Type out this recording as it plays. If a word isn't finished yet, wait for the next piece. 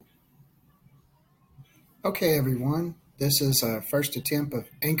Okay, everyone. This is a first attempt of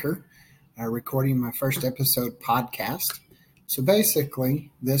Anchor, recording my first episode podcast. So basically,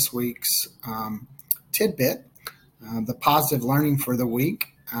 this week's tidbit, the positive learning for the week,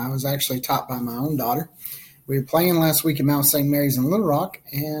 was actually taught by my own daughter. We were playing last week at Mount St. Mary's in Little Rock,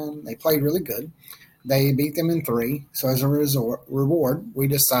 and they played really good. They beat them in three. So as a reward, we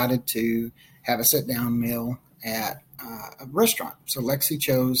decided to have a sit-down meal at a restaurant. So Lexi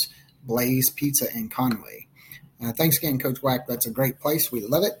chose Blaze Pizza in Conway. Thanks again, Coach Wack. That's a great place. We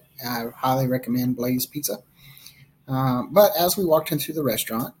love it. I highly recommend Blaze Pizza. But as we walked into the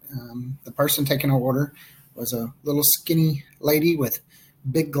restaurant, the person taking our order was a little skinny lady with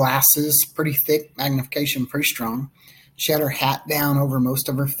big glasses, pretty thick, magnification pretty strong. She had her hat down over most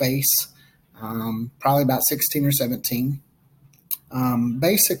of her face, probably about 16 or 17.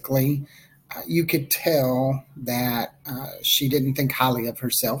 Basically, you could tell that she didn't think highly of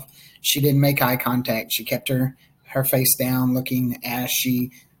herself. She didn't make eye contact. She kept her face down, looking as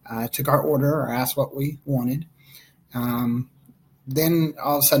she took our order or asked what we wanted. Then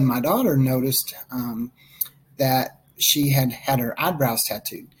all of a sudden, my daughter noticed that she had her eyebrows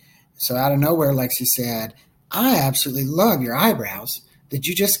tattooed. So out of nowhere, Lexi said, "I absolutely love your eyebrows. Did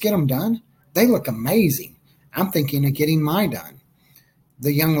you just get them done? They look amazing. I'm thinking of getting mine done."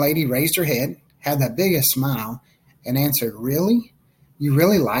 The young lady raised her head, had the biggest smile, and answered, "Really? You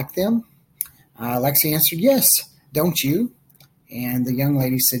really like them?" Lexi answered, "Yes. Don't you?" And the young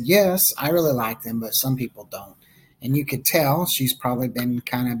lady said, "Yes, I really like them, but some people don't." And you could tell she's probably been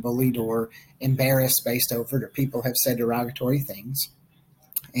kind of bullied or embarrassed based over it, or people have said derogatory things.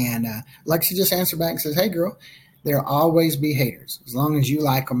 And Lexi just answered back and says, "Hey, girl, there'll always be haters. As long as you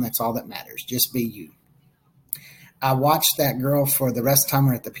like them, that's all that matters. Just be you." I watched that girl for the rest of the time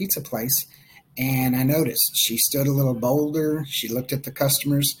we're at the pizza place, and I noticed she stood a little bolder. She looked at the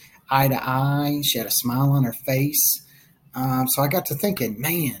customers eye to eye. She had a smile on her face. So I got to thinking,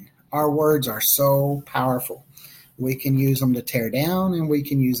 man, our words are so powerful. We can use them to tear down, and we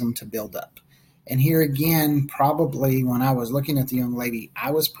can use them to build up. And here again, probably when I was looking at the young lady,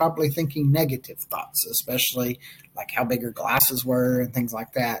 I was probably thinking negative thoughts, especially like how big her glasses were and things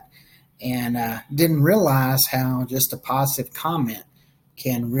like that. And didn't realize how just a positive comment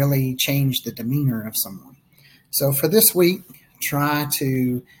can really change the demeanor of someone. So for this week, try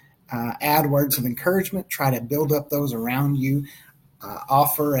to add words of encouragement, try to build up those around you,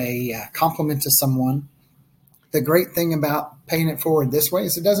 offer a compliment to someone. The great thing about paying it forward this way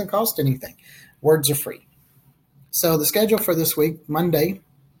is it doesn't cost anything. Words are free. So the schedule for this week, Monday,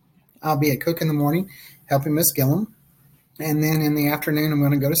 I'll be at Cook in the morning helping Miss Gillum. And then in the afternoon, I'm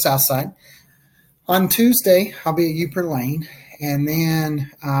going to go to Southside. On Tuesday, I'll be at Upper Lane. And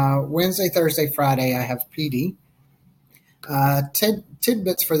then Wednesday, Thursday, Friday, I have PD.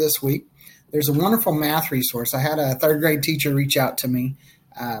 Tidbits for this week. There's a wonderful math resource. I had a third grade teacher reach out to me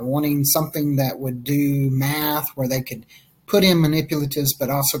wanting something that would do math where they could put in manipulatives but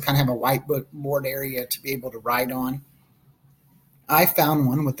also kind of have a whiteboard area to be able to write on. I found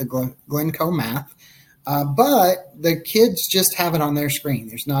one with the Glencoe Math. But the kids just have it on their screen.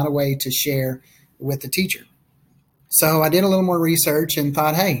 There's not a way to share with the teacher. So I did a little more research and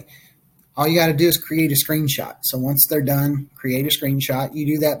thought, hey, all you got to do is create a screenshot. So once they're done, create a screenshot.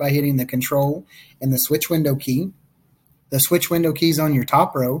 You do that by hitting the Control and the Switch window key. The Switch window key is on your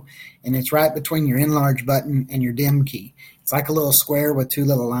top row, and it's right between your Enlarge button and your Dim key. It's like a little square with two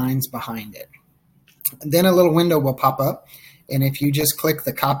little lines behind it. And then a little window will pop up, and if you just click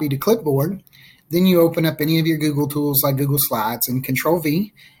the Copy to Clipboard, then you open up any of your Google tools like Google Slides and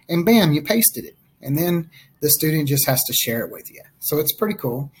Control-V, and bam, you pasted it. And then the student just has to share it with you. So it's pretty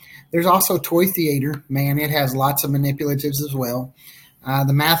cool. There's also Toy Theater. Man, it has lots of manipulatives as well.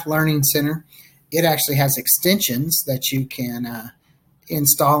 The Math Learning Center, it actually has extensions that you can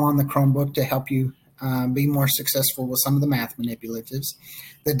install on the Chromebook to help you be more successful with some of the math manipulatives.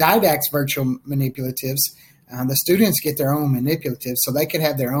 The Didax virtual manipulatives, the students get their own manipulatives, so they could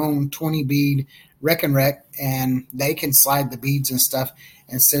have their own 20 bead Rec and Rec, and they can slide the beads and stuff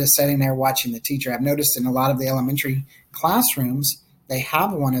instead of sitting there watching the teacher. I've noticed in a lot of the elementary classrooms, they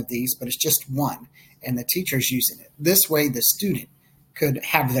have one of these, but it's just one, and the teacher's using it. This way, the student could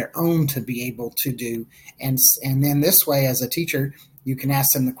have their own to be able to do, and then this way, as a teacher, you can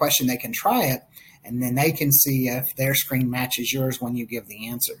ask them the question, they can try it, and then they can see if their screen matches yours when you give the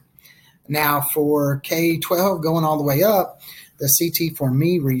answer. Now, for K-12 going all the way up, the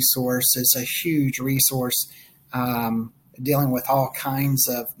CT4Me resource is a huge resource dealing with all kinds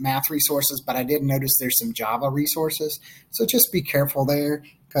of math resources, but I did notice there's some Java resources. So just be careful there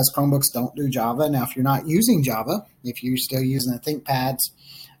because Chromebooks don't do Java. Now, if you're not using Java, if you're still using the ThinkPads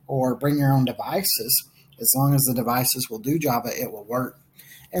or bring your own devices, As long as the devices will do Java, it will work.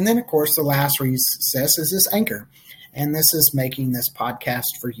 And then, of course, the last recess is this Anchor. And this is making this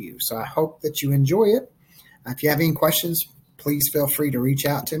podcast for you. So I hope that you enjoy it. If you have any questions, please feel free to reach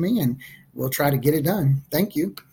out to me and we'll try to get it done. Thank you.